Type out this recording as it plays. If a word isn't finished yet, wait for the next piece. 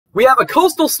We have a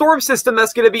coastal storm system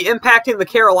that's going to be impacting the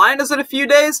Carolinas in a few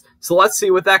days, so let's see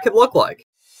what that could look like.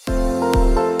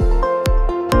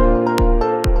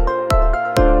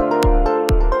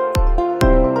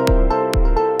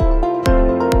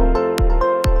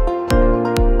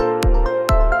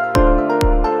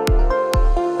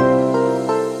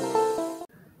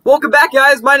 Welcome back,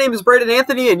 guys. My name is Braden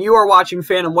Anthony, and you are watching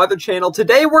Phantom Weather Channel.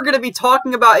 Today, we're going to be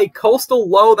talking about a coastal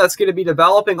low that's going to be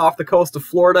developing off the coast of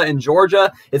Florida and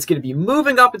Georgia. It's going to be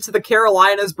moving up into the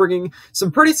Carolinas, bringing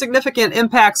some pretty significant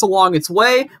impacts along its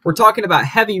way. We're talking about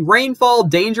heavy rainfall,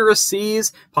 dangerous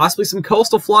seas, possibly some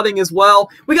coastal flooding as well.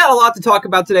 We got a lot to talk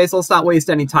about today, so let's not waste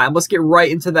any time. Let's get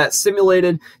right into that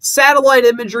simulated satellite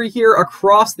imagery here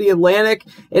across the Atlantic.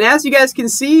 And as you guys can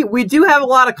see, we do have a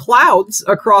lot of clouds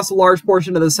across a large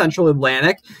portion of the Central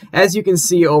Atlantic, as you can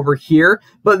see over here,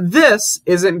 but this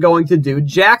isn't going to do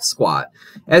jack squat.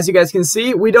 As you guys can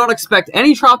see, we don't expect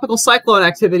any tropical cyclone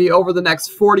activity over the next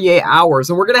 48 hours,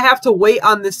 and we're going to have to wait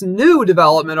on this new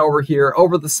development over here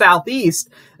over the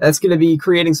southeast that's going to be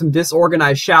creating some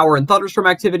disorganized shower and thunderstorm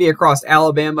activity across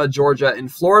Alabama, Georgia,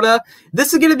 and Florida.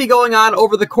 This is going to be going on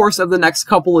over the course of the next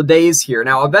couple of days here.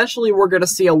 Now, eventually, we're going to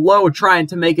see a low trying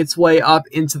to make its way up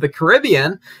into the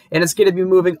Caribbean, and it's going to be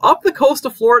moving up the coast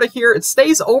of Florida here. It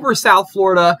stays over South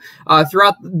Florida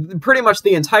throughout pretty much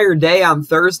the entire day on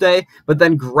Thursday, but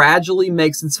then gradually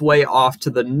makes its way off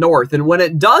to the north. And when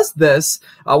it does this,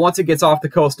 once it gets off the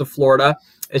coast of Florida,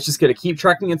 it's just going to keep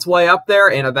trekking its way up there,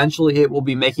 and eventually it will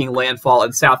be making landfall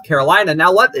in South Carolina.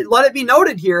 Now, let it be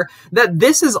noted here that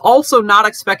this is also not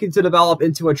expected to develop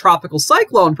into a tropical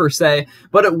cyclone per se,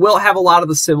 but it will have a lot of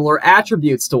the similar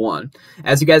attributes to one.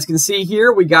 As you guys can see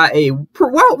here, we got a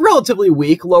relatively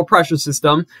weak low pressure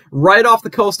system right off the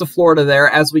coast of Florida there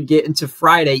as we get into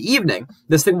Friday evening.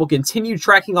 This thing will continue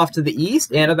trekking off to the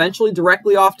east and eventually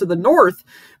directly off to the north,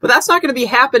 but that's not going to be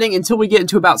happening until we get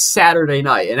into about Saturday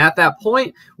night. And at that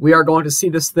point, we are going to see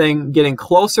this thing getting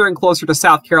closer and closer to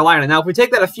South Carolina. Now, if we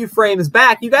take that a few frames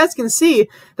back, you guys can see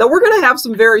that we're going to have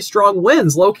some very strong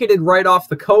winds located right off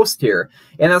the coast here.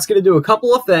 And that's going to do a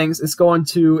couple of things. It's going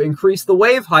to increase the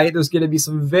wave height. There's going to be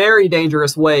some very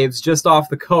dangerous waves just off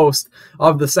the coast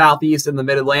of the southeast and the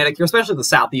mid-Atlantic here, especially the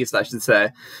southeast, I should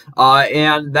say.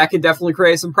 And that could definitely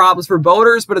create some problems for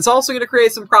boaters, but it's also going to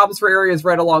create some problems for areas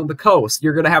right along the coast.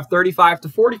 You're going to have 35 to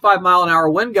 45 mile an hour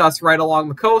wind gusts right along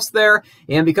the coast there.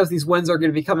 And because these winds are going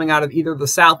to be coming out of either the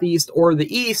southeast or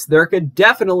the east, there could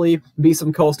definitely be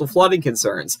some coastal flooding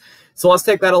concerns. So let's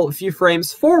take that a few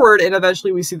frames forward, and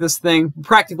eventually we see this thing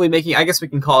practically making, I guess we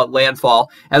can call it landfall,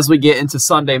 as we get into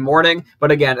Sunday morning. But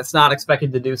again, it's not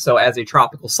expected to do so as a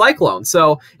tropical cyclone.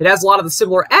 So it has a lot of the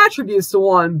similar attributes to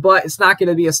one, but it's not going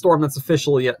to be a storm that's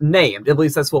officially named. At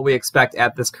least that's what we expect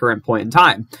at this current point in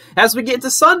time. As we get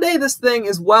into Sunday, this thing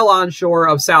is well onshore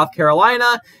of South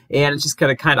Carolina, and it's just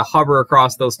going to kind of hover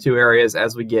across those two areas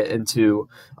as we get into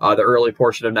the early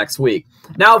portion of next week.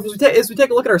 Now, as we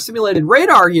take a look at our simulated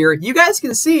radar here, you guys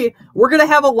can see we're going to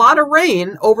have a lot of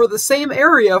rain over the same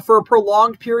area for a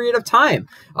prolonged period of time.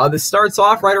 This starts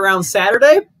off right around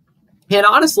Saturday. And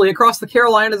honestly, across the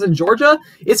Carolinas and Georgia,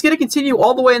 it's going to continue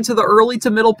all the way into the early to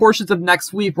middle portions of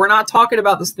next week. We're not talking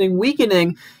about this thing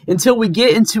weakening until we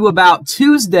get into about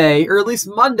Tuesday, or at least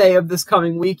Monday of this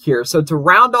coming week here. So to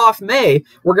round off May,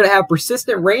 we're going to have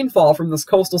persistent rainfall from this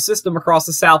coastal system across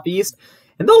the southeast.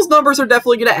 And those numbers are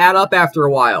definitely going to add up after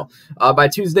a while. By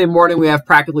Tuesday morning, we have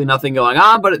practically nothing going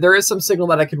on, but there is some signal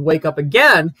that I could wake up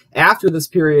again after this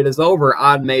period is over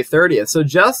on May 30th. So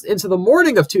just into the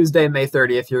morning of Tuesday, May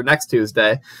 30th, here next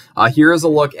Tuesday, here is a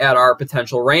look at our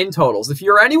potential rain totals. If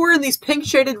you're anywhere in these pink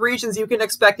shaded regions, you can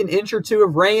expect an inch or two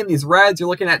of rain. These reds, you're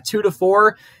looking at 2 to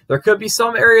 4. There could be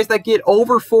some areas that get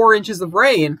over 4 inches of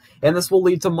rain, and this will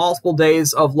lead to multiple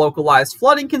days of localized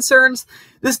flooding concerns.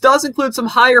 This does include some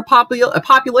higher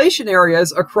population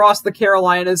areas across the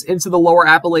Carolinas into the lower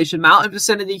Appalachian Mountain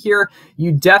vicinity here.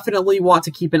 You definitely want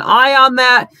to keep an eye on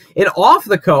that. And off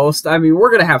the coast, I mean, we're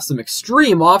going to have some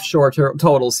extreme offshore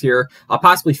totals here,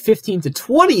 possibly 15 to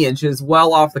 20 inches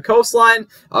well off the coastline,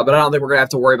 but I don't think we're going to have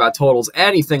to worry about totals,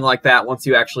 anything like that, once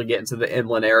you actually get into the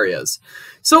inland areas.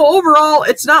 So overall,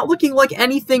 it's not looking like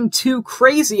anything too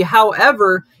crazy.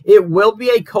 However, it will be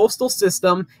a coastal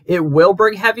system. It will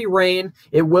bring heavy rain.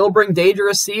 It will bring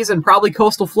dangerous seas and probably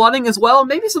coastal flooding as well.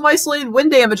 Maybe some isolated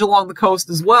wind damage along the coast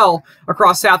as well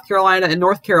across South Carolina and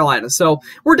North Carolina. So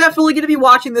we're definitely going to be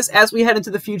watching this as we head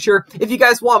into the future. If you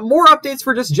guys want more updates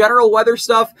for just general weather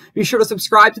stuff, be sure to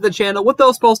subscribe to the channel with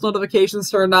those post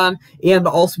notifications turned on. And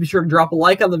also be sure to drop a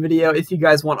like on the video if you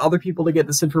guys want other people to get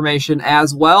this information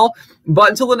as well. But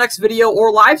until the next video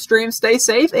or live stream, stay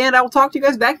safe, and I will talk to you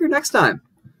guys back here next time.